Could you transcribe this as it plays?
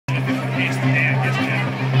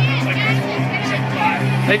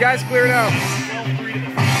Hey guys, clear it out.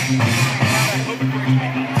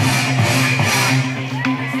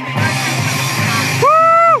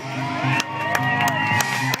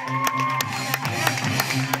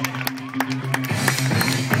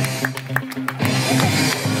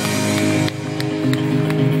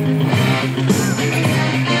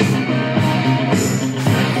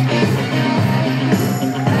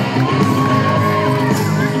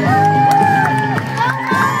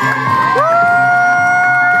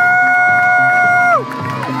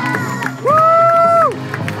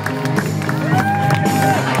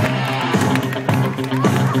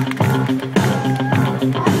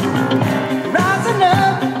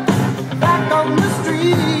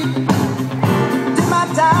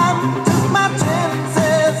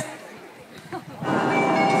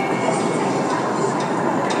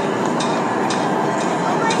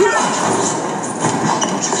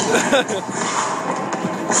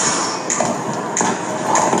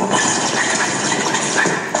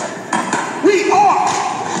 We are!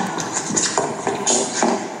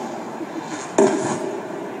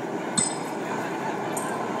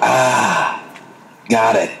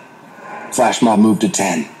 Got it. Flash mob moved to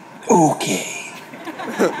 10. Okay.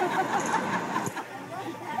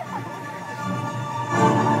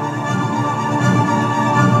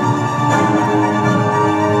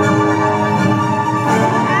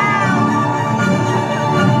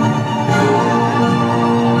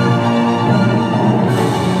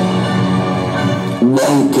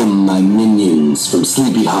 Welcome, my minions from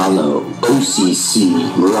Sleepy Hollow, OCC,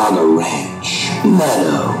 Murano Ranch,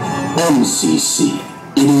 Meadow, MCC.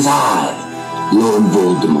 It is I, Lord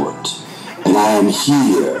Voldemort, and I am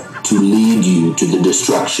here to lead you to the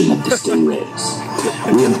destruction of the Stingrays.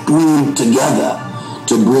 We have brewed together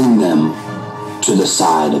to bring them to the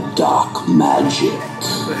side of dark magic.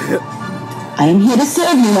 I am here to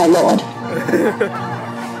serve you, my lord.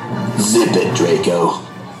 Zip it, Draco.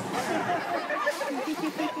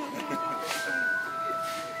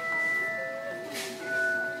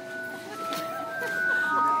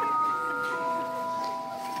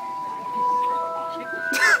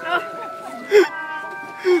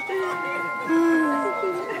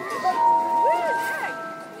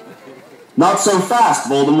 Not so fast,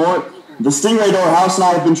 Voldemort. The Stingray Door House and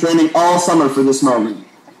I have been training all summer for this moment.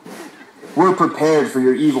 We're prepared for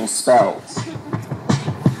your evil spells.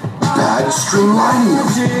 Bad streamlining.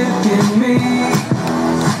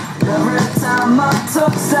 Every time I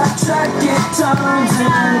touch that track, it turns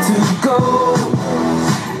into gold.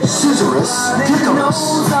 Scissorus,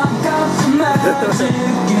 Dickomus. I got the magic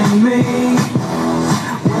in me.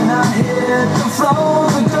 When I hit the floor,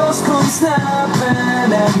 the ghost comes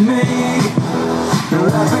snapping at me.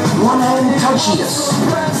 One-handed touchiness.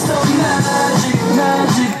 Rest of magic,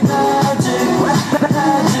 magic, magic, magic,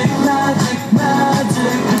 magic, magic,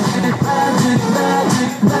 magic,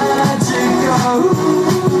 magic, magic,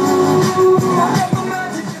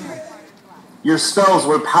 Your spells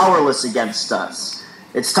were powerless against us.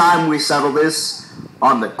 It's time we settle this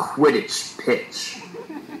on the Quidditch pitch.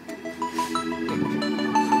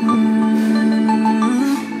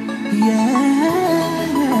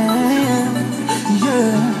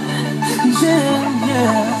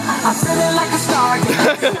 I'm feeling like a star,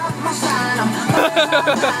 my shine.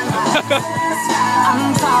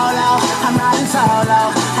 I'm solo, I'm riding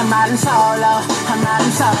solo, I'm riding solo, I'm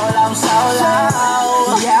riding solo, solo.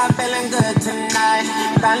 Yeah, I'm feeling good tonight.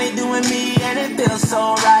 Finally doing me and it feels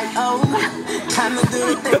so right. Oh, time to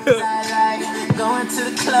do the things I like. Going to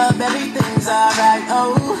the club, everything's alright.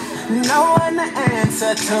 Oh, no one to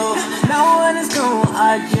answer to, no one is gonna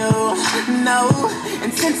argue, no.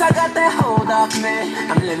 And since I got that hold off me,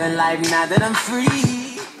 I'm living life now that I'm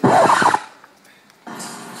free.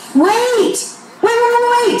 Wait!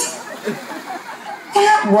 Wait!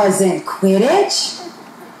 That wasn't Quidditch.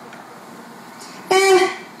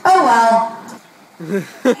 Oh well.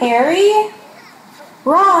 Harry?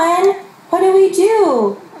 Ron? What do we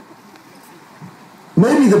do?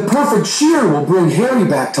 Maybe the perfect shear will bring Harry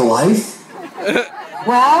back to life.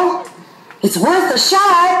 Well, it's worth a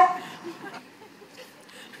shot.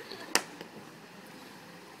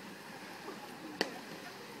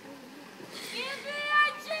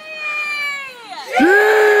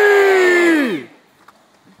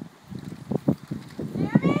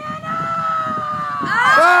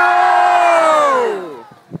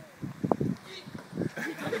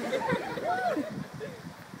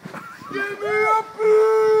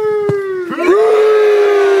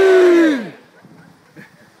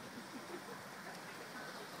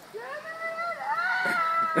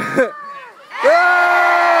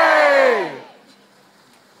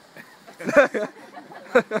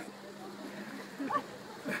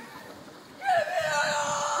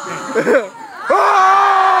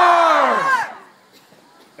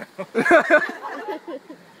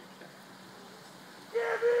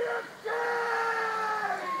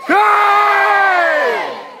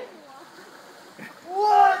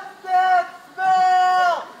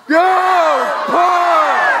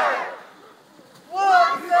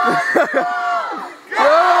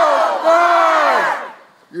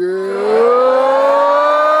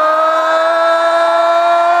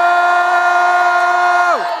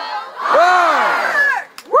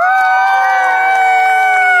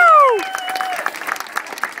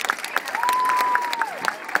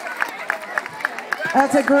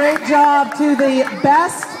 That's a great job to the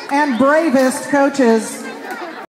best and bravest coaches